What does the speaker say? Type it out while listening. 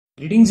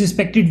Greetings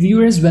respected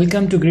viewers,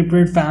 welcome to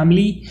Grip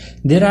family.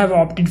 There I've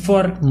opted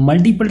for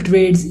multiple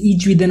trades,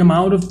 each with an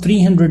amount of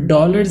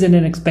 $300 and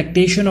an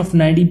expectation of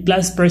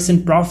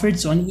 90+%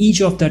 profits on each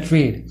of the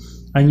trade.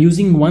 I'm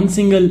using one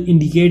single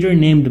indicator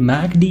named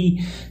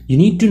MACD. You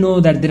need to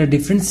know that there are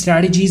different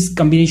strategies,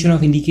 combination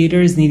of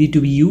indicators needed to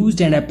be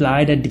used and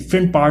applied at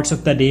different parts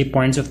of the day,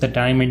 points of the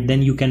time, and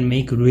then you can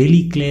make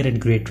really clear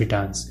and great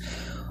returns.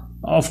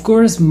 Of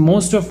course,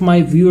 most of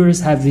my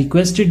viewers have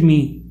requested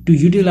me to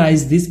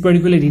utilize this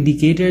particular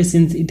indicator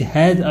since it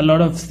has a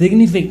lot of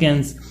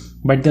significance,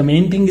 but the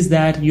main thing is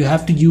that you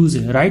have to use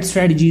right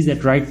strategies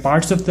at right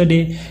parts of the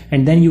day,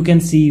 and then you can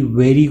see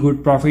very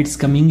good profits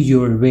coming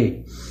your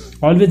way.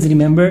 Always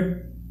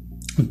remember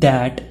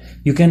that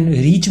you can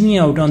reach me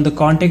out on the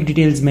contact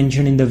details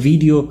mentioned in the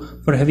video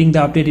for having the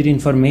updated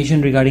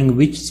information regarding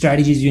which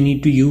strategies you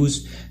need to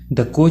use,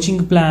 the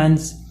coaching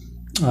plans,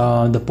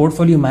 the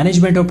portfolio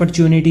management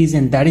opportunities,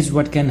 and that is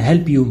what can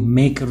help you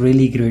make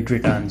really great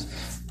returns.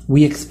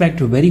 We expect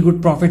very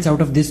good profits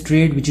out of this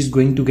trade, which is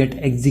going to get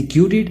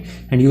executed,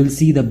 and you will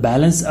see the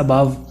balance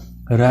above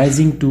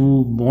rising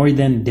to more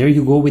than, there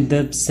you go, with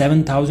the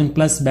 7,000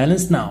 plus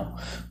balance now,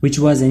 which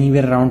was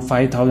anywhere around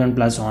 5,000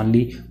 plus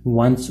only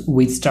once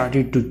we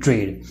started to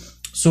trade.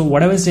 So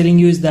what I was telling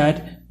you is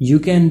that you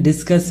can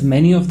discuss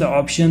many of the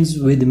options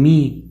with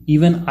me.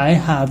 Even I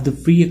have the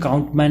free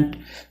account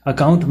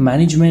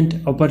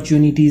management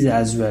opportunities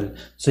as well.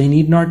 So you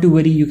need not to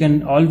worry. You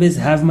can always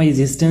have my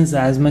assistance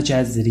as much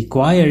as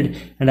required,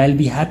 and I'll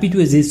be happy to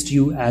assist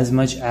you as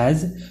much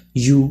as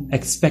you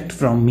expect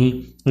from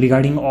me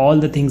regarding all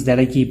the things that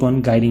I keep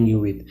on guiding you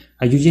with.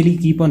 I usually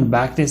keep on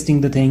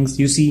backtesting the things.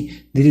 You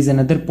see, there is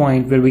another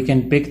point where we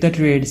can pick the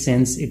trade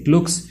since it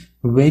looks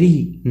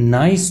very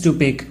nice to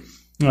pick.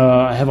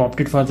 I have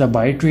opted for the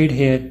buy trade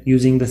here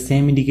using the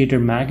same indicator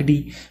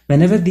MACD.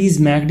 Whenever these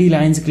MACD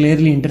lines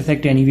clearly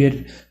intersect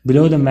anywhere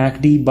below the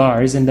MACD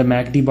bars and the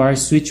MACD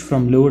bars switch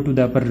from lower to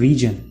the upper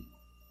region,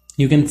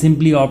 you can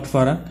simply opt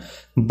for a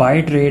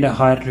buy trade, a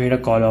hard trade, a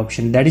call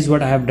option. That is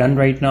what I have done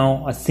right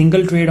now. A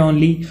single trade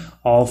only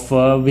of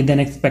with an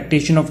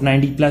expectation of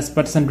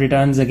 90+%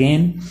 returns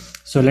again.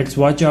 So let's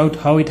watch out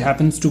how it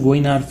happens to go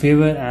in our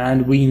favor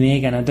and we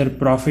make another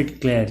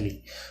profit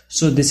clearly.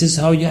 So this is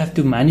how you have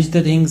to manage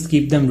the things,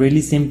 keep them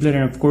really simpler,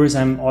 and of course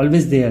I'm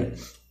always there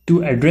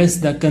to address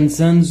the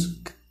concerns,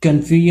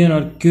 confusion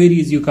or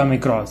queries you come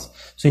across.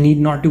 So you need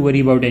not to worry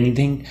about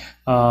anything.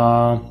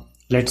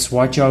 Let's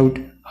watch out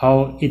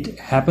how it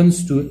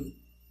happens to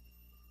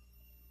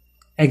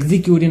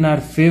execute in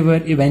our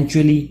favor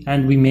eventually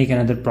and we make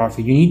another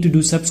profit. You need to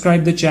do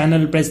subscribe the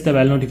channel, press the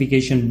bell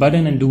notification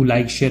button, and do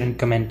like, share and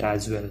comment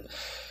as well,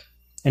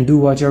 and do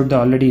watch out the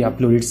already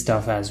uploaded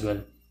stuff as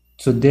well.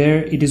 So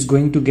there it is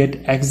going to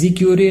get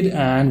executed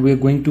and we're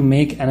going to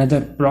make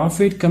another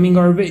profit coming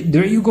our way.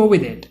 There you go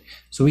with it.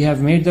 So we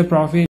have made the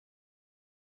profit.